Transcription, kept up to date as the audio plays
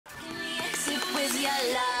with your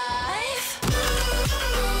life.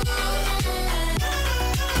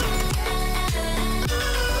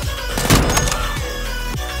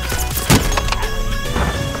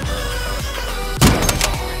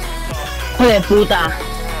 Hijo de puta.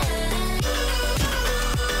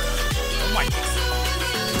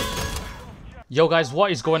 Yo guys,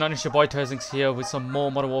 what is going on? It's your boy Terzings here with some more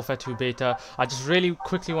Modern Warfare 2 beta. I just really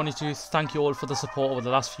quickly wanted to thank you all for the support over the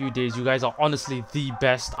last few days. You guys are honestly the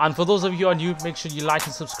best. And for those of you who are new, make sure you like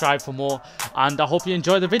and subscribe for more. And I hope you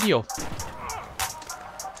enjoy the video.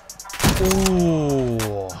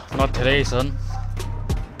 Ooh, not today, son.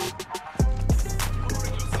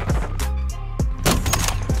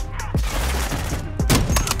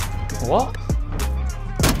 What?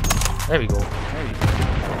 There we go. There we go.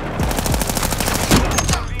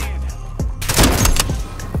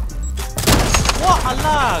 What a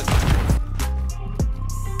lag!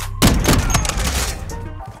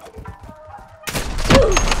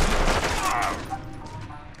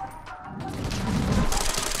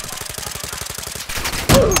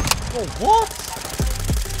 Oh, what?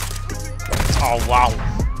 Oh, wow.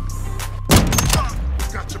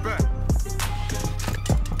 Got your back.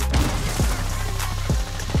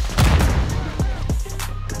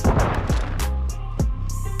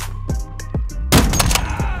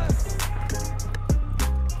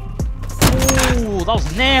 Ooh, that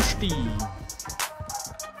was nasty.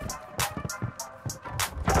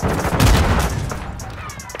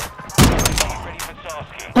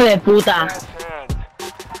 Hijo de puta.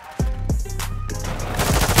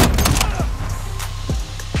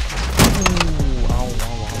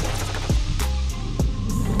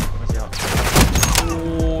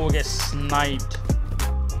 Oh, get sniped.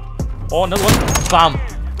 Oh, another one. Bam.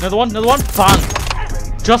 Another one. Another one. Bam.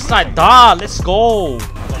 Just like that. Let's go.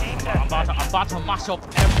 I'm about to mash up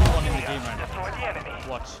everyone in the game right now.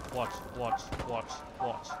 Watch.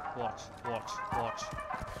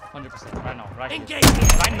 100% right now. Right here.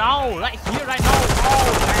 Right now. Right here. Right now.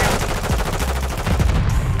 Oh, man.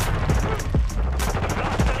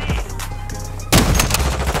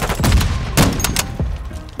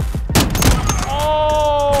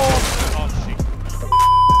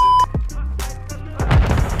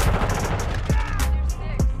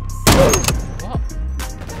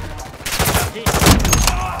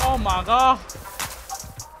 Oh my god!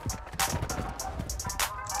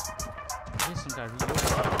 This guy reloaded.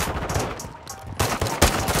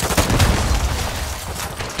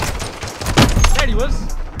 There he was!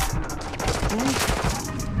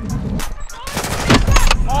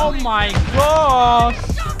 Oh my gosh!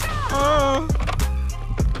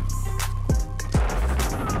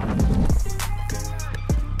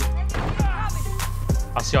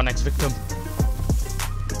 I'll see your next victim.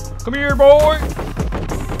 Come here, boy!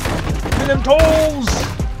 Get them toes!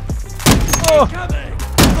 Oh!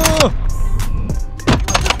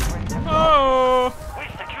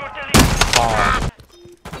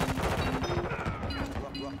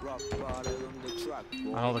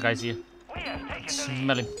 I know the guy's here.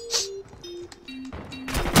 Smell him.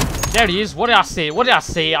 There he is. What did I say? What did I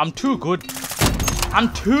say? I'm too good.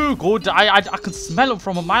 I'm too good. I can smell him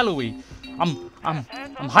from a mile away. I'm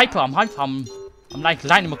hyper. I'm like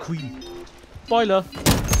Lightning McQueen. Spoiler.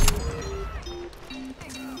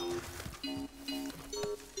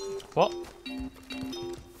 What?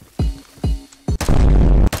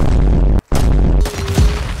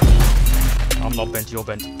 I'm not bent, you're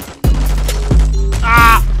bent.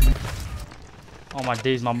 Ah! Oh my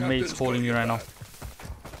days, my mate's calling me right now.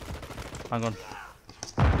 Hang on.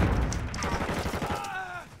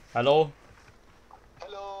 Hello?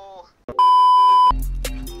 Hello.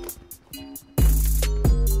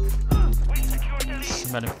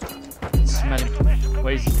 Smell him. Smell him.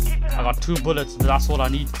 Where is he? I got 2 bullets, but that's all I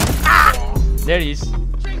need. Ah! There he is.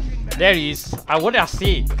 There he is. What did I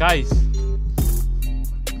say, guys?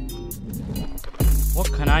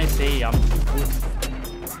 What can I say? I'm too good.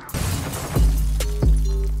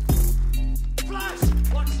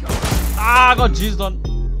 Ah, I got jizzed on.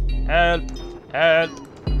 Help. Help.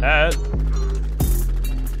 Help.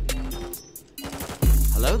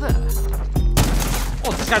 Hello there.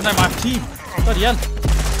 Oh, this guy's not my team. Bloody hell.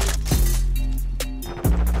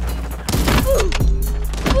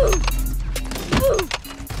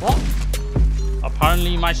 What?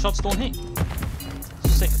 Apparently my shots don't hit.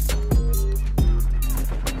 Sick.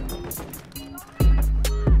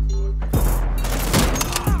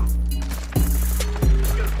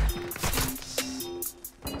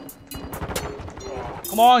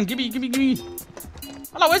 Come on, give me.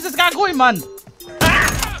 Hello, where's this guy going, man?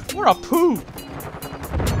 Ah, what a poo.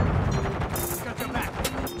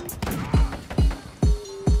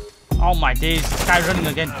 Oh my days, this guy's running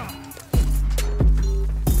again.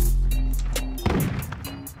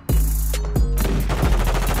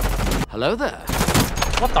 Hello there.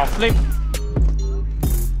 What the flip?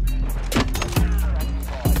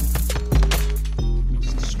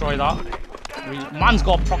 Just destroy that. Man's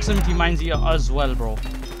got proximity mines here as well, bro.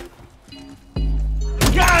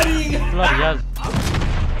 Got him! Bloody hell.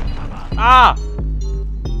 Ah!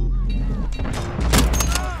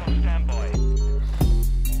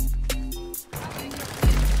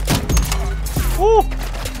 Ooh!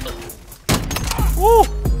 Ooh!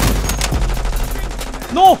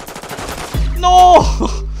 No! No!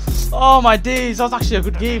 Oh my days, that was actually a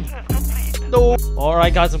good game. No!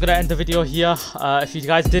 Alright guys, I'm gonna end the video here. If you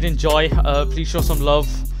guys did enjoy, please show some love.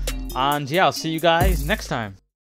 And yeah, I'll see you guys next time.